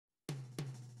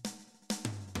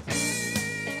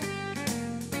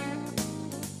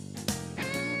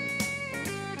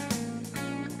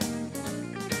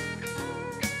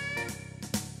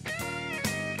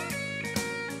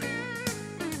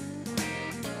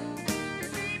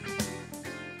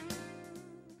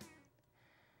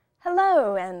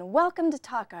Hello and welcome to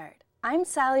Talk Art. I'm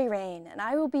Sally Rain and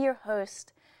I will be your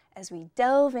host as we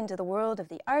delve into the world of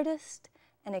the artist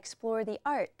and explore the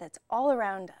art that's all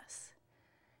around us.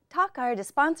 Talk Art is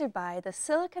sponsored by the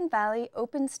Silicon Valley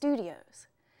Open Studios.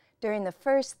 During the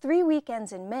first 3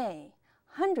 weekends in May,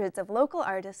 hundreds of local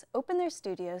artists open their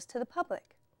studios to the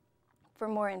public. For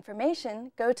more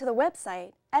information, go to the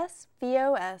website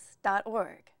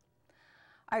svos.org.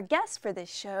 Our guest for this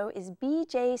show is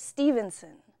B.J.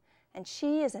 Stevenson, and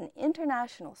she is an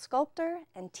international sculptor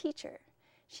and teacher.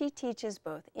 She teaches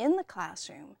both in the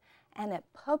classroom and at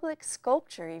public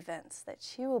sculpture events that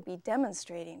she will be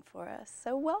demonstrating for us.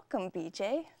 So welcome,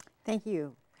 B.J. Thank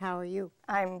you. How are you?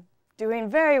 I'm doing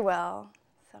very well,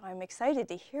 so I'm excited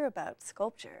to hear about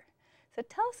sculpture. So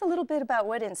tell us a little bit about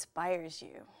what inspires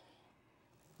you.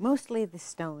 Mostly the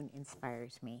stone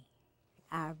inspires me.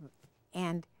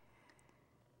 And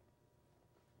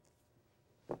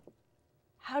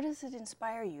how does it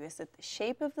inspire you? Is it the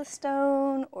shape of the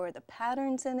stone or the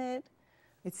patterns in it?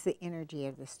 it's the energy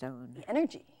of the stone. The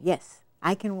energy? Yes.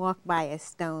 I can walk by a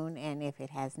stone, and if it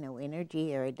has no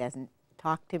energy or it doesn't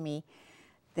talk to me,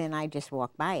 then I just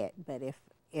walk by it. But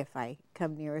if I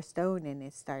come near a stone and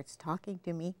it starts talking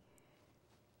to me,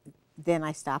 then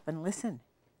I stop and listen.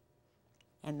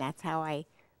 And that's how I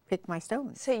pick my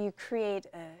stones. So you create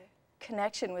a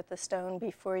connection with the stone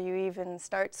before you even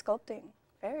start sculpting.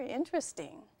 Very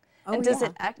interesting. Oh, and does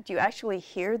yeah. do you actually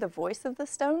hear the voice of the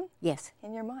stone? Yes.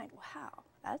 In your mind? Wow,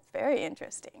 that's very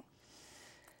interesting.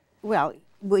 Well,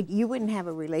 you wouldn't have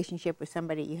a relationship with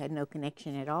somebody you had no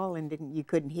connection at all and you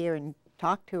couldn't hear and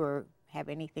talk to or have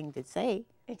anything to say.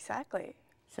 Exactly.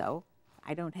 So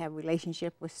I don't have a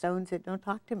relationship with stones that don't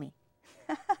talk to me.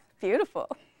 Beautiful.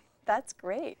 That's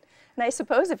great. And I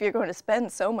suppose if you're going to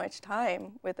spend so much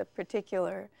time with a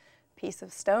particular piece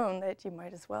of stone that you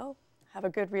might as well have a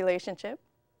good relationship.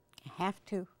 I have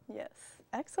to. Yes,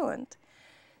 excellent.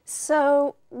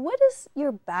 So what is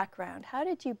your background? How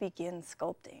did you begin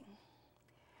sculpting?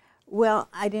 Well,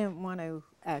 I didn't want to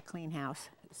clean house,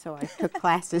 so I took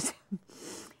classes.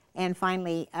 And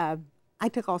finally, I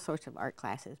took all sorts of art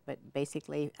classes, but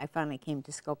basically I finally came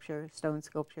to sculpture, stone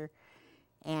sculpture,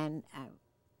 and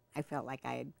I felt like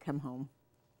I had come home.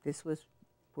 This was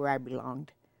where I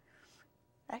belonged.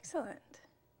 Excellent.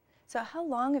 So how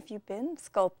long have you been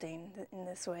sculpting in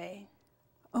this way?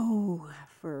 Oh,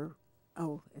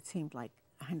 it seemed like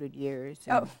 100 years.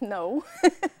 Oh, no.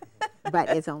 But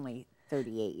it's only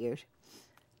 38 years.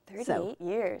 38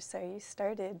 years, so you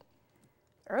started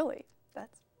early.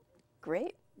 That's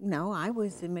great. No, I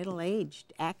was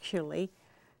middle-aged, actually.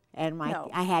 And No.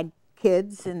 I had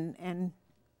kids and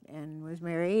was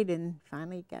married and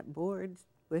finally got bored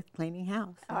with cleaning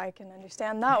house. Oh, I can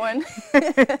understand that one.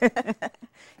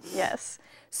 Yes.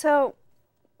 So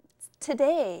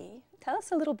today, tell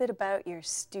us a little bit about your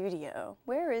studio.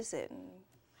 Where is it and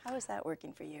how is that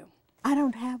working for you? I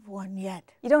don't have one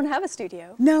yet. You don't have a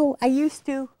studio? No, I used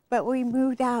to, but we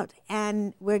moved out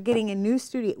and we're getting a new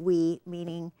studio. We,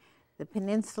 meaning the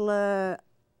Peninsula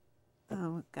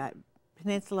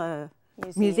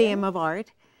Museum of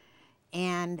Art.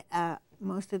 And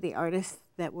most of the artists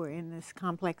that were in this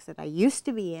complex that I used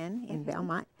to be in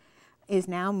Belmont, is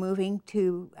now moving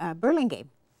to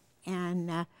Burlingame.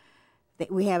 And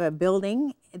we have a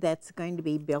building that's going to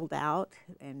be built out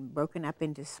and broken up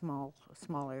into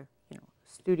smaller,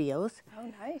 studios.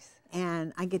 Oh, nice.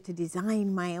 And I get to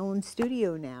design my own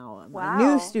studio now, Wow.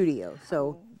 my new studio.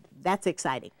 So that's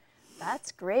exciting.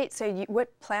 That's great. So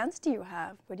what plans do you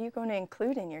have? What are you going to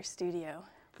include in your studio?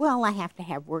 Well, I have to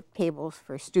have work tables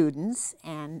for students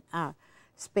and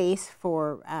space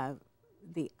for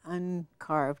the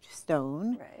uncarved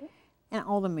stone, Right. and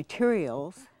all the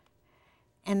materials.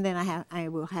 And then I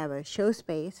will have a show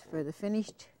space for the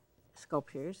finished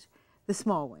sculptures, the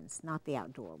small ones, not the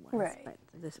outdoor ones, Right.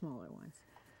 but the smaller ones.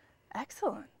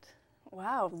 Excellent.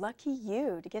 Wow, lucky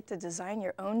you to get to design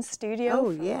your own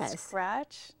studio from yes.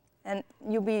 scratch. And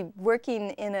you'll be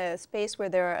working in a space where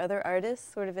there are other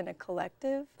artists, sort of in a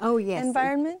collective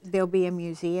environment? There'll be a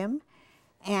museum,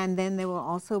 and then there will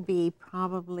also be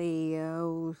probably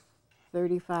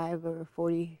 35 or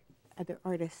 40 other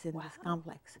artists in this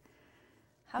complex.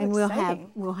 How And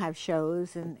exciting. we'll have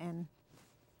shows, and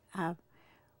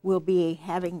we'll be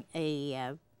having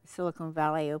a Silicon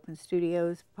Valley Open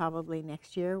Studios probably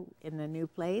next year in the new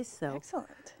place. So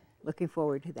Excellent. looking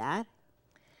forward to that.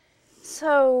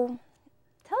 So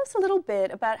tell us a little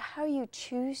bit about how you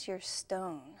choose your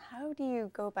stone. How do you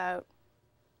go about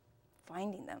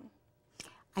finding them?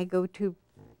 I go to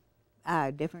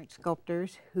different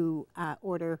sculptors who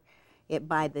order it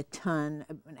by the ton,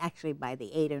 actually by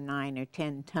the 8 or 9 or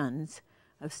 10 tons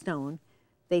of stone.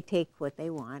 They take what they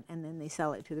want, and then they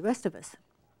sell it to the rest of us.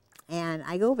 And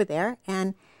I go over there,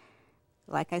 and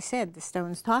like I said, the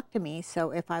stones talk to me.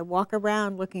 So if I walk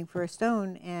around looking for a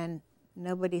stone and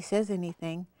nobody says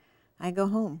anything, I go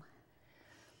home.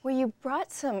 Well, you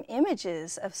brought some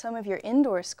images of some of your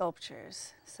indoor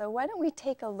sculptures. So why don't we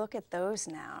take a look at those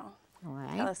now? All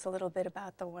right. Tell us a little bit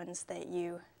about the ones that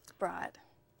you brought.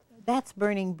 That's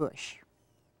burning bush.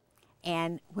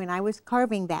 And when I was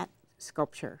carving that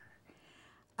sculpture,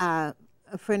 a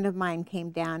friend of mine came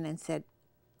down and said,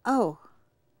 "Oh,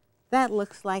 that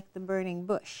looks like the burning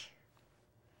bush."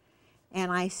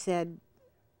 And I said,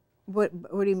 what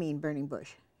do you mean burning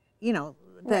bush? You know,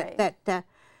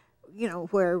 you know,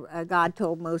 where God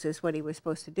told Moses what he was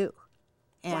supposed to do.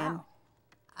 And wow.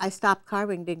 I stopped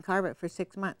carving, didn't carve it for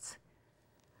 6 months,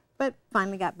 but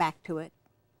finally got back to it.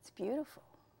 It's beautiful.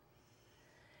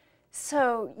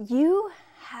 So you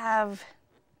have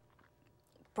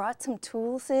brought some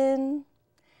tools in,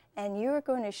 and you're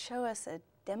going to show us a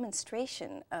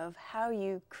demonstration of how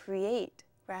you create,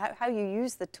 or how you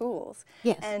use the tools.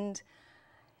 Yes. And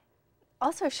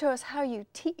also show us how you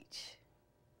teach.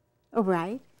 All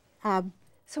right.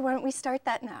 So why don't we start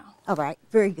that now? All right,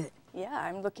 very good. Yeah,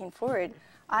 I'm looking forward.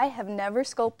 I have never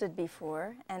sculpted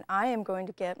before, and I am going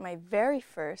to get my very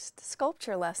first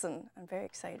sculpture lesson. I'm very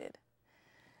excited.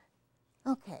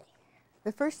 Okay.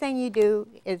 The first thing you do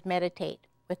is meditate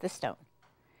with the stone,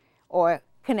 or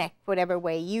connect whatever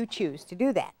way you choose to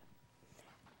do that.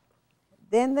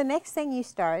 Then the next thing you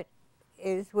start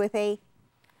is with an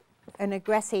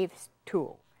aggressive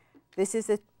tool. This is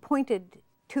a pointed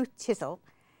tooth chisel,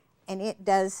 and it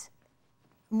does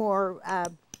more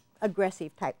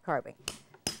aggressive type carving,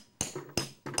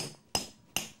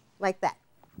 like that.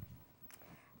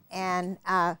 And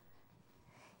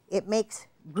it makes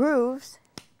grooves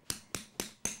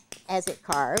as it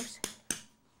carves,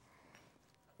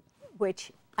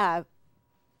 which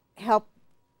help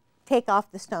take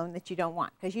off the stone that you don't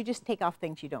want, because you just take off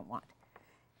things you don't want.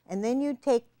 And then you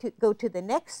go to the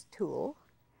next tool,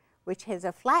 which has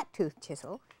a flat tooth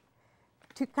chisel,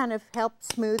 to kind of help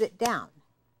smooth it down.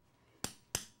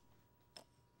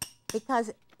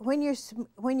 Because when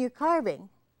you're carving,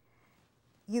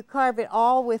 you carve it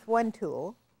all with one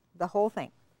tool, the whole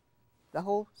thing. The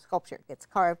whole sculpture gets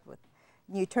carved with.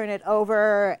 And you turn it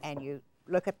over, and you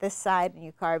look at this side, and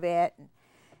you carve it,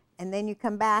 and then you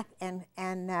come back, and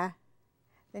then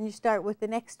you start with the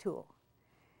next tool,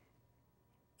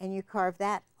 and you carve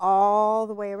that all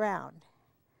the way around.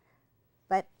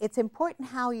 But it's important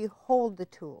how you hold the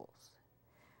tools.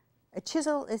 A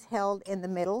chisel is held in the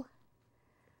middle,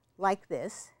 like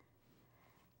this,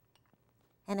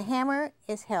 and a hammer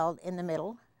is held in the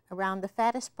middle around the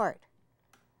fattest part.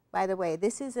 By the way,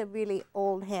 this is a really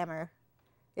old hammer.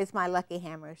 It's my lucky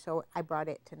hammer, so I brought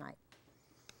it tonight.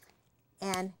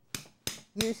 And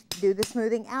you do the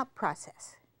smoothing out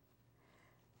process.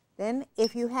 Then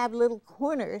if you have little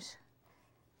corners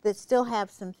that still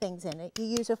have some things in it, you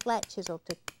use a flat chisel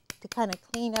to kind of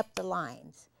clean up the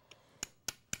lines.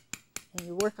 And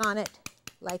you work on it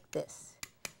like this.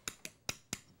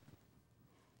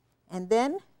 And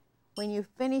then when you've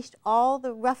finished all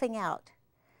the roughing out,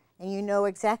 and you know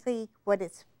exactly what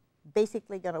it's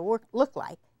basically going to look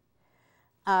like,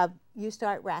 you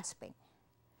start rasping.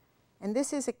 And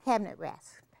this is a cabinet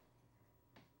rasp.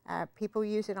 People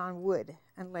use it on wood,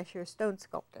 unless you're a stone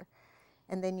sculptor.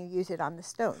 And then you use it on the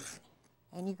stones.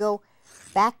 And you go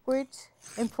backwards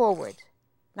and forward,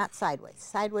 not sideways.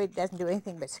 Sideways doesn't do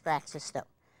anything but scratch the stone.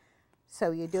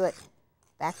 So you do it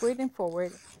backward and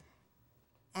forward,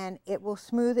 and it will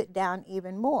smooth it down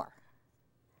even more.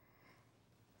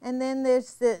 And then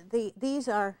there's these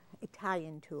are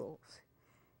Italian tools,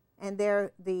 and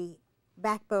they're the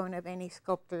backbone of any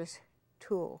sculptor's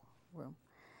tool room,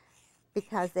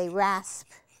 because they rasp.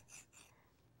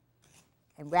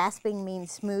 And rasping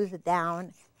means smooth it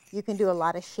down. You can do a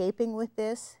lot of shaping with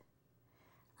this.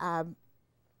 Then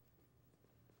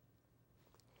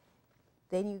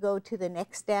you go to the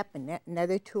next step, and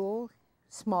another tool,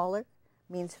 smaller,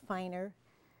 means finer.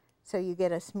 So you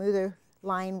get a smoother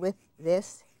line with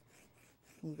this.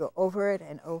 You go over it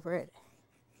and over it.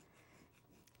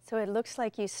 So it looks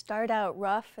like you start out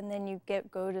rough, and then you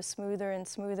go to smoother and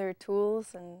smoother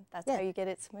tools, and that's how you get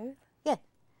it smooth? Yeah.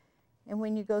 And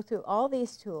when you go through all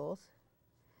these tools,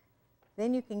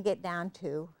 then you can get down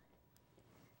to,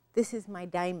 this is my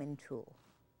diamond tool.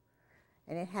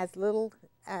 And it has little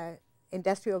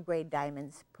industrial grade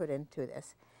diamonds put into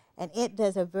this. And it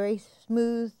does a very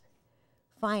smooth,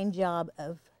 fine job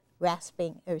of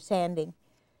rasping, or sanding,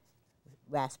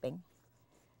 rasping.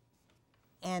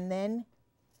 And then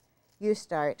you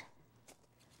start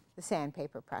the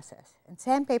sandpaper process. And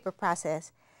sandpaper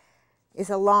process is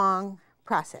a long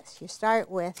process. You start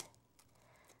with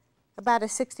about a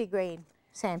 60 grain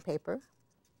sandpaper,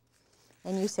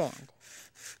 and you sand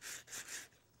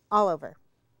all over,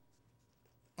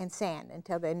 and sand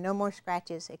until there are no more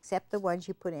scratches except the ones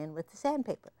you put in with the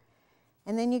sandpaper.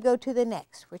 And then you go to the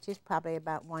next, which is probably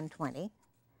about 120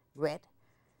 grit.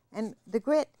 And the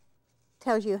grit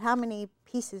tells you how many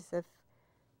pieces of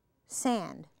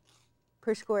sand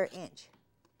per square inch.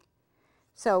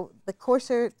 So the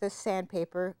coarser the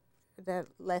sandpaper, the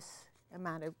less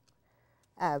amount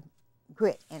of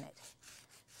grit in it.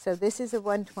 So this is a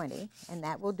 120, and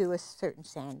that will do a certain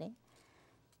sanding.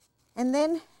 And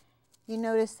then you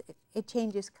notice it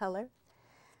changes color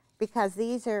because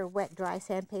these are wet dry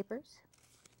sandpapers.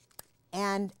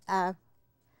 And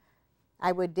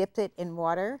I would dip it in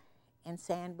water and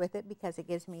sand with it because it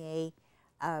gives me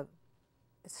a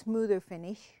smoother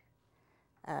finish,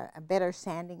 a better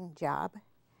sanding job.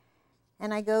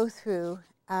 And I go through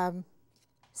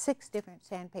 6 different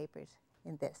sandpapers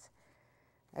in this.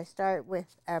 I start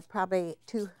with probably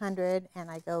 200, and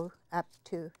I go up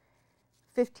to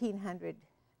 1,500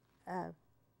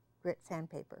 grit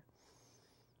sandpaper.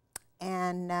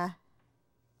 And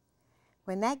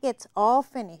when that gets all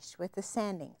finished with the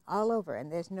sanding all over,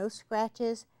 and there's no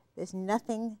scratches, there's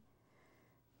nothing,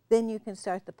 then you can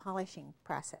start the polishing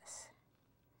process.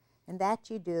 And that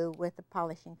you do with the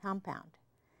polishing compound.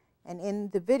 And in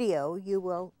the video, you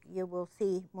will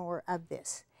see more of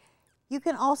this. You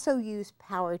can also use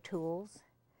power tools,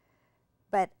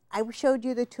 but I showed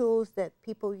you the tools that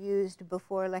people used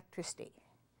before electricity.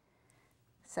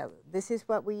 So this is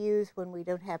what we use when we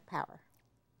don't have power.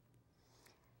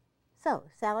 So,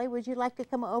 Sally, would you like to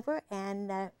come over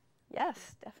and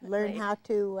yes, definitely. learn how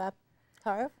to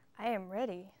carve? I am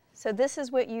ready. So this is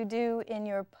what you do in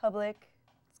your public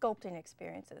sculpting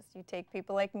experiences. You take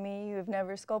people like me who have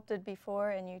never sculpted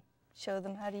before and you show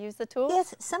them how to use the tools?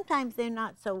 Yes, sometimes they're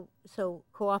not so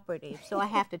cooperative, so I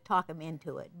have to talk them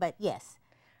into it, but yes.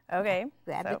 Okay.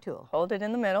 Grab the tool. Hold it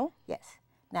in the middle. Yes.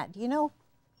 Now, do you know,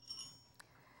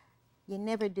 you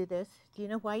never do this. Do you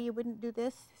know why you wouldn't do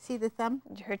this? See the thumb?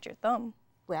 You hurt your thumb.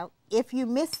 Well, if you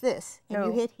miss this and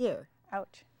you hit here,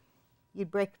 ouch,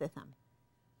 you'd break the thumb.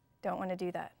 Don't want to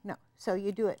do that. No, so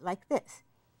you do it like this.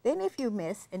 Then if you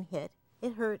miss and hit,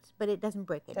 it hurts, but it doesn't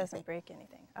break anything. Doesn't break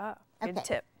anything. Ah, good Okay.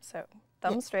 tip. So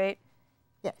thumb straight.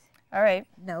 Yes. All right.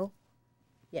 No.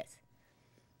 Yes.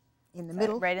 In the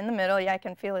middle. Right in the middle. Yeah, I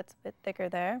can feel it's a bit thicker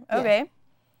there. Yes. Okay.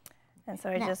 And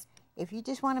so Now, if you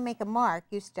just want to make a mark,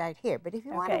 you start here. But if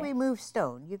you want to remove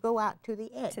stone, you go out to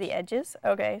the edge. To the edges?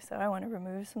 Okay, so I want to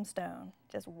remove some stone.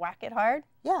 Just whack it hard?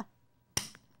 Yeah.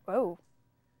 Whoa.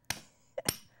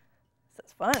 This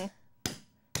is fun.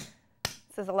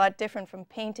 This is a lot different from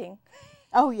painting.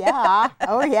 Oh, yeah.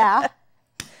 Oh, yeah.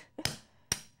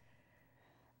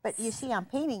 But you see, on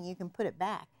painting, you can put it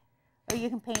back. Or you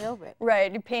can paint over it.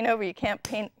 Right, you paint over. You can't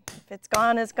paint. If it's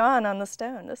gone, it's gone on the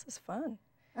stone. This is fun.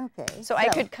 Okay. So I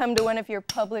could come to one of your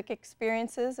public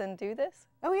experiences and do this?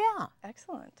 Oh, yeah.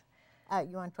 Excellent.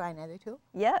 You want to try another tool?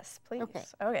 Yes, please. Okay.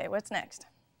 Okay, what's next?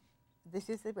 This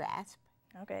is the rasp.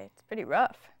 Okay, it's pretty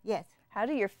rough. Yes. How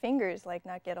do your fingers, like,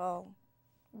 not get all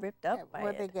ripped up by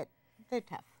well, it? they're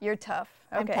tough. You're tough.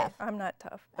 I'm Okay, tough. I'm not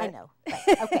tough. I know. But,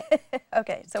 okay.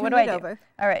 Okay, so what Turn do I it do? over.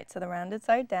 All right, so the rounded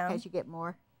side down. As you get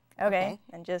more. Okay,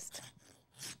 and just,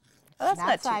 oh, that's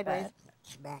not too sideways.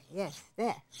 bad. Back. Yes,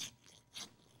 there.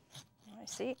 I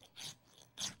see.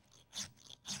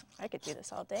 I could do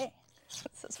this all day.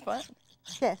 This is fun.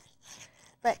 Yes.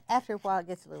 But after a while, it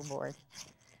gets a little bored.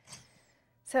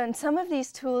 So, and some of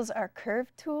these tools are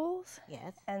curved tools.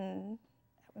 Yes. And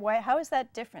how is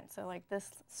that different? So, like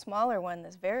this smaller one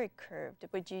that's very curved,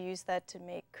 would you use that to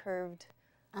make curved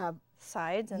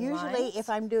sides and Usually, lines? if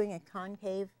I'm doing a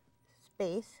concave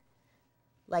space,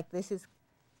 like this is,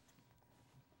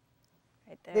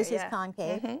 right there, this is yeah.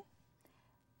 concave.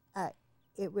 Mm-hmm.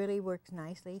 It really works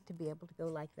nicely to be able to go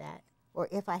like that. Or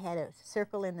if I had a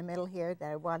circle in the middle here that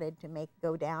I wanted to make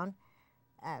go down,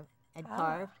 I'd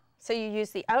carve. So you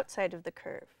use the outside of the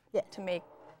curve to make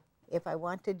If I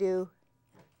want to do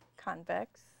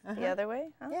convex the other way?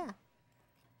 Huh? Yeah.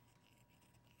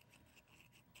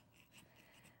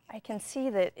 I can see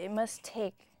that it must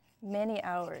take many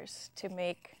hours to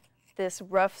make this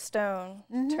rough stone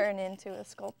turn into a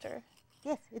sculpture.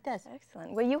 Yes, it does.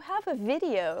 Excellent. Well, you have a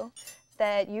video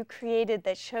that you created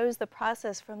that shows the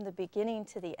process from the beginning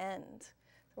to the end.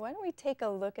 So why don't we take a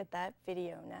look at that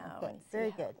video now and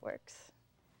see how it works.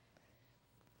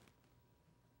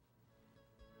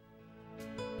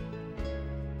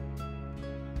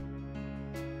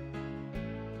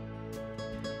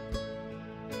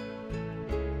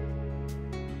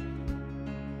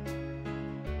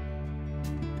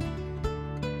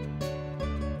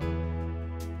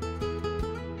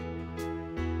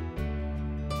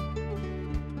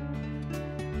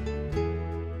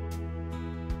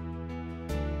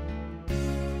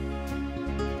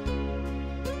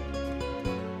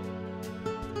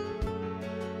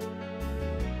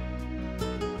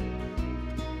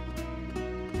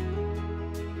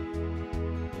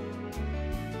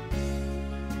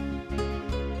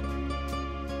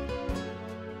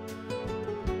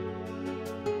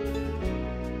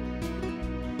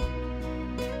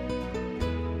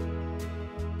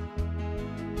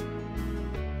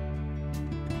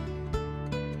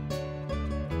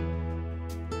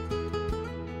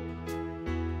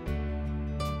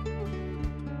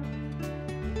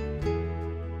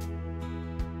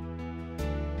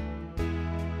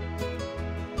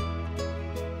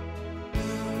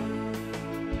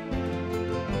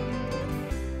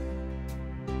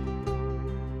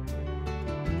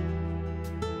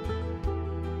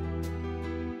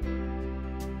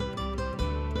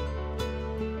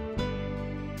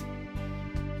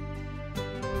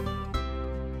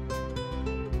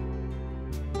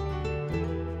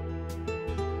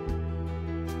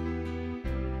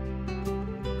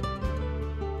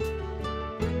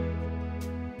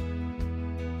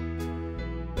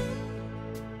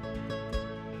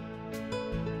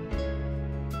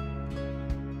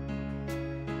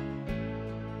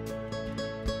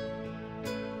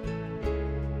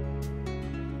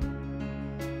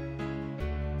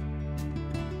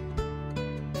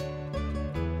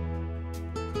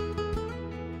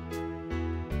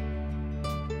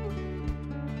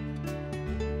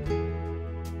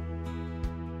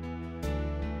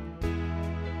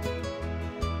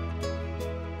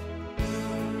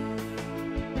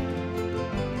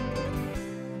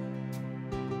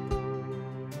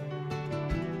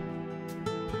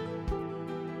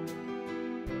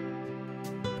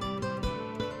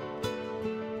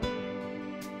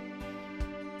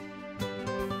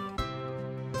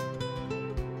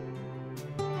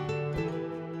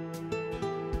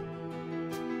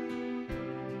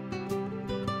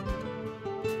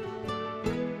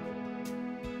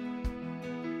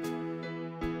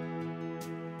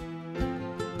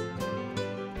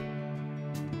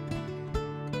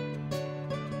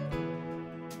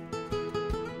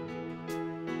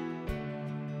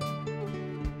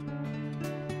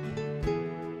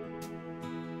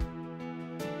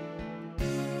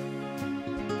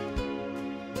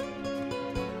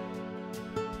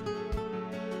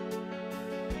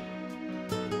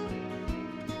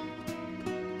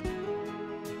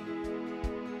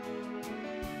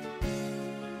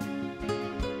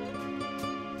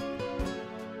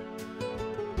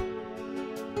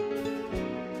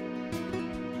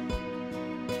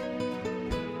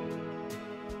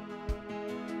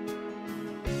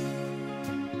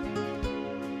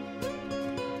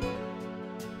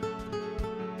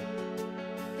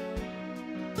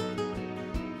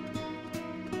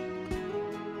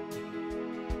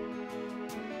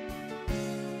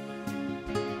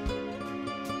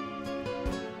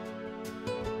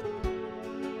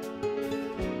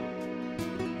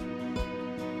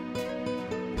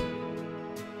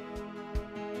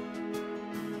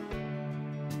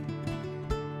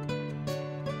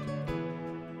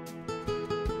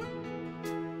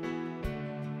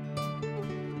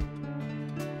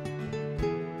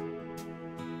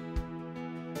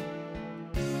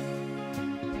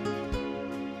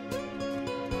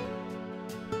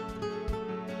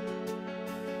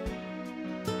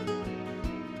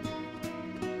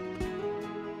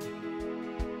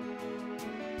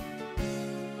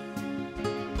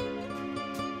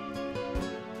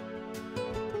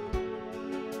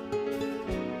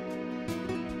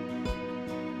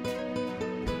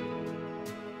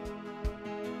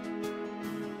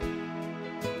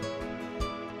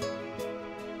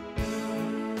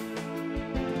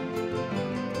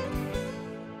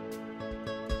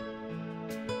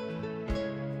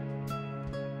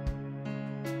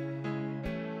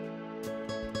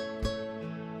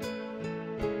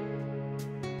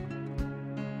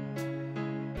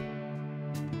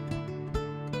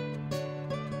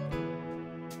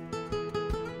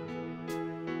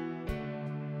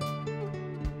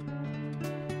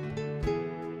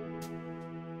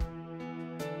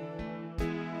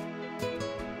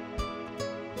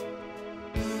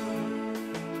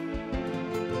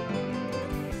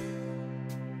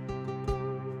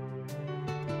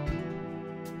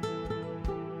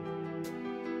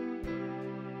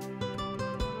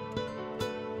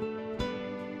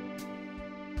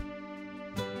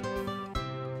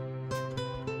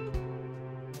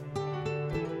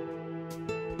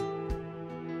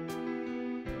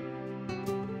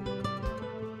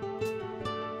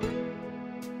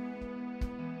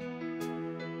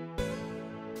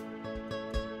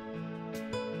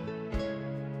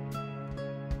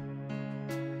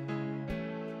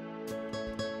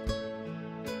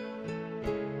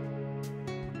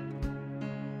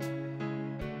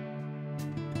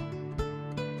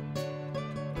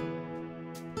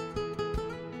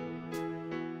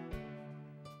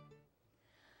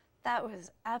 That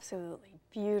was absolutely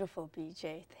beautiful,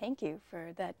 BJ. Thank you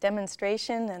for that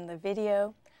demonstration and the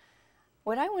video.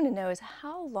 What I want to know is,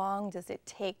 how long does it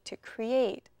take to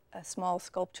create a small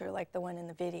sculpture like the one in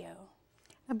the video?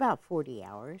 About 40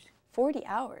 hours. 40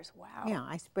 hours, wow. Yeah,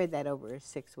 I spread that over a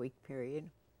 6-week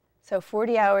period. So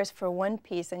 40 hours for one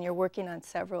piece, and you're working on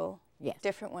several Yes.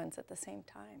 different ones at the same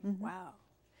time. Wow.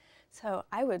 So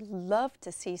I would love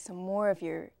to see some more of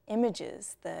your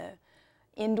images, the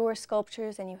indoor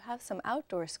sculptures, and you have some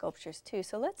outdoor sculptures too.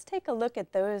 So let's take a look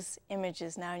at those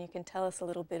images now, and you can tell us a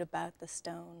little bit about the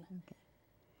stone.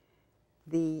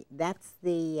 Okay. That's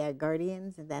the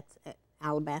Guardians, and that's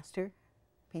alabaster,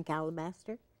 pink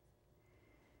alabaster.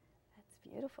 That's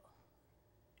beautiful.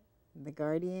 The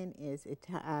Guardian is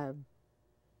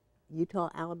Utah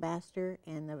alabaster,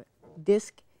 and the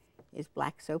disc is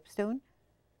black soapstone.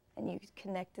 And you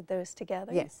connected those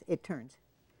together? Yes, it turns.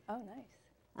 Oh,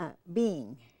 nice.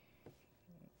 Being,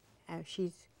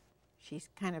 she's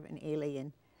kind of an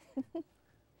alien.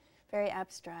 Very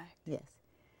abstract. Yes.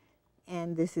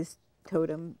 And this is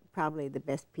Totem, probably the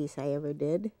best piece I ever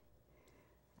did.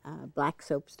 Black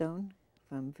soapstone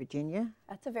from Virginia.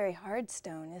 That's a very hard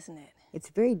stone, isn't it? It's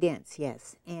very dense,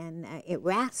 yes. And it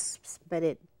rasps, but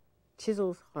it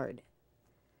chisels hard.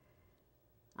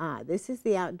 This is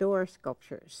the outdoor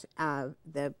sculptures,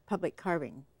 the public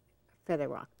carving feather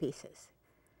rock pieces.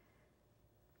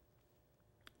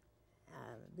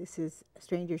 This is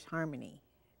Stranger's Harmony.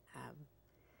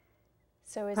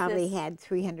 So is Probably this... had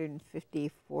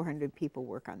 350, 400 people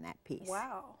work on that piece.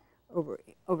 Wow.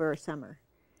 Over a summer.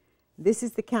 This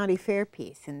is the county fair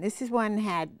piece, and this is one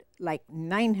had like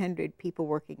 900 people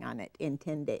working on it in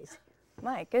 10 days.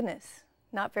 My goodness.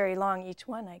 Not very long each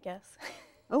one, I guess.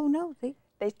 Oh, no.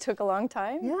 They took a long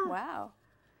time? Yeah. Wow.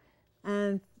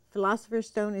 And Philosopher's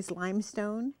Stone is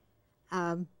limestone.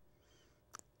 And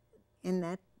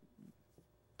that,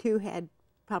 too, had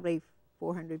probably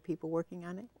 400 people working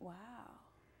on it. Wow.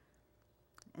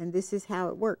 And this is how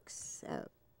it works.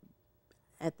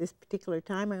 At this particular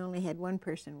time, I only had one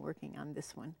person working on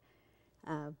this one.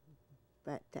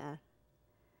 But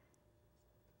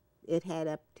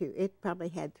it probably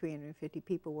had 350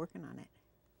 people working on it.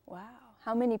 Wow.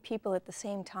 How many people at the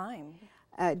same time?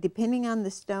 Depending on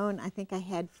the stone, I think I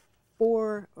had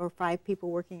 4 or 5 people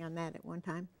working on that at one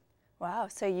time. Wow.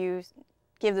 So you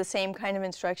give the same kind of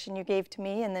instruction you gave to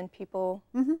me, and then people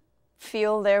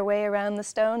feel their way around the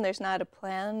stone? There's not a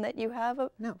plan that you have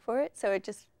for it? So it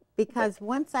just... Because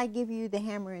once I give you the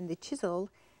hammer and the chisel,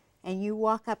 and you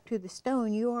walk up to the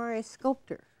stone, you are a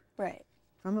sculptor. Right.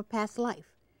 From a past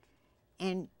life.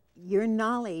 And your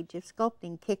knowledge of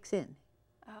sculpting kicks in.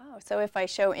 Oh, so if I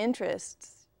show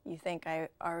interest, you think I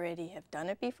already have done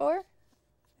it before?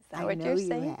 Is that what you're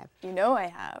saying? I know you have. You know I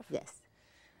have? Yes.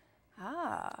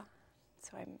 Ah,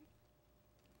 so I'm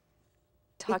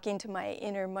talking to my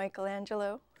inner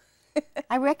Michelangelo?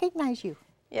 I recognize you.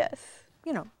 Yes.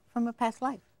 You know, from a past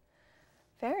life.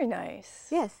 Very nice.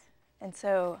 Yes. And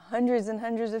so hundreds and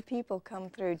hundreds of people come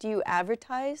through. Do you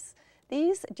advertise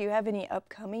these? Do you have any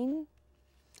upcoming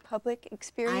public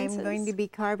experiences? I'm going to be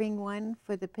carving one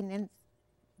for the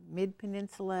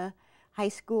Midpeninsula High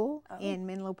School in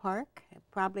Menlo Park,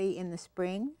 probably in the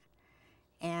spring.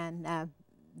 And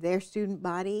their student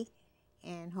body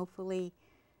and hopefully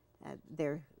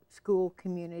their school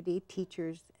community,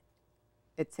 teachers,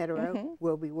 etc.,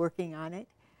 will be working on it.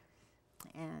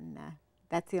 And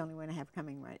that's the only one I have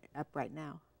coming right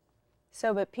now.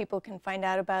 So, but people can find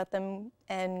out about them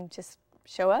and just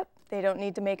show up? They don't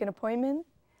need to make an appointment?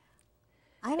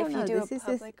 I don't know. If you do a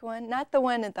public one, not the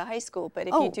one at the high school, but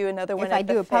if you do another one at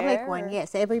the fair? If I do a public one,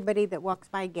 yes. Everybody that walks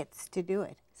by gets to do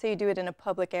it. So you do it in a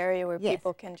public area where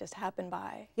people can just happen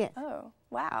by? Yes. Oh,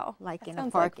 wow. Like in a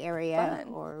park area,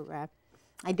 fun. or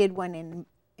I did one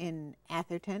in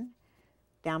Atherton,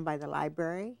 down by the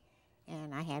library,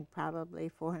 and I had probably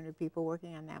 400 people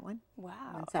working on that one.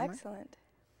 Wow, excellent.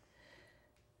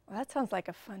 Well, that sounds like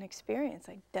a fun experience.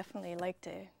 I'd definitely like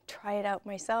to try it out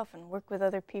myself and work with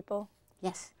other people.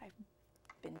 Yes. I've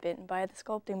been bitten by the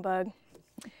sculpting bug.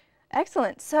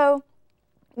 Excellent. So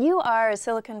you are a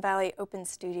Silicon Valley Open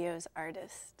Studios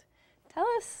artist. Tell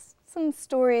us some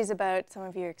stories about some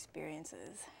of your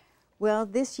experiences. Well,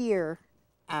 this year,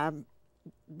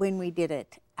 when we did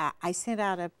it, I sent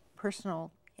out a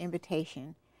personal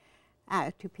invitation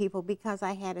to people because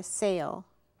I had a sale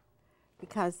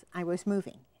because I was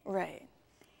moving. Right.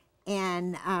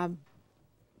 And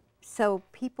so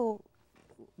people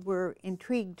were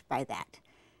intrigued by that.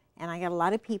 And I got a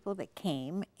lot of people that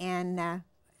came, and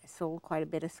sold quite a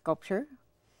bit of sculpture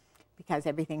because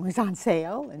everything was on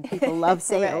sale and people love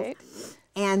sales. Right.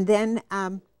 And then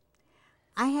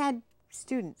I had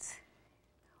students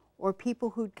or people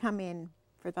who'd come in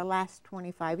for the last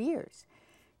 25 years,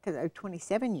 or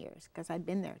 27 years, because I'd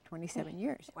been there 27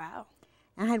 years. Wow.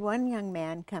 And I had one young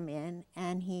man come in,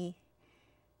 and he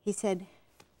said,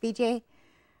 BJ,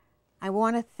 I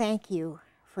want to thank you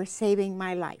for saving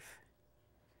my life.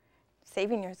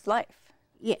 Saving your life?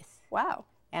 Yes. Wow.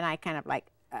 And I kind of like,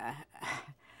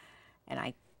 and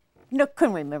I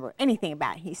couldn't remember anything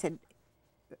about it. He said,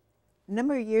 a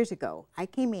number of years ago, I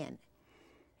came in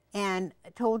and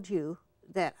told you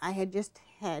that I had just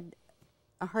had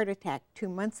a heart attack 2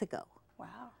 months ago.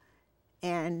 Wow.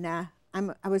 And I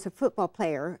was a football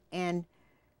player, and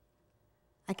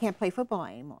I can't play football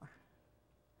anymore.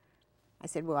 I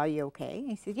said, well, are you okay?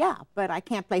 He said, yeah, but I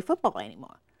can't play football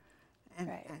anymore. And,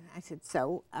 right. and I said,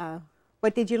 so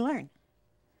what did you learn?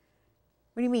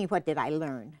 What do you mean, what did I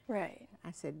learn? Right.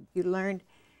 I said, you learned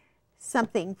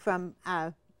something from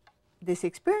this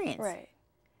experience. Right.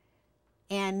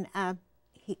 And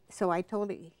so I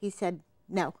told him, he said,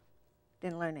 no,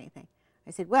 didn't learn anything.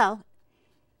 I said, well,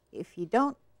 if you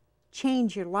don't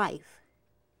change your life,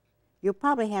 you'll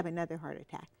probably have another heart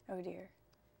attack. Oh, dear.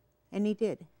 And he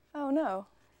did. Oh, no.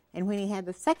 And when he had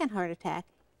the second heart attack,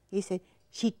 he said,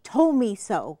 she told me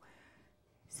so.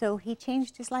 So he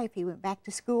changed his life. He went back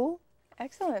to school.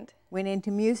 Excellent. Went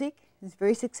into music. He's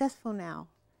very successful now.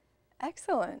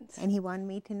 Excellent. And he wanted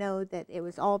me to know that it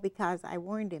was all because I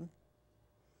warned him.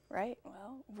 Right.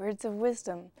 Well, words of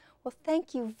wisdom. Well,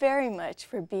 thank you very much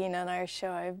for being on our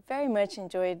show. I very much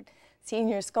enjoyed seeing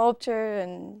your sculpture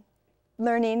and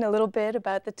learning a little bit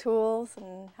about the tools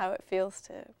and how it feels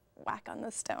to whack on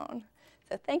the stone.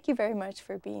 So thank you very much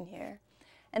for being here.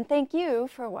 And thank you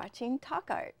for watching Talk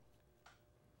Art.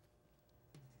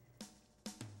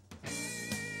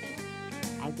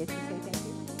 I get to say thank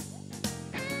you.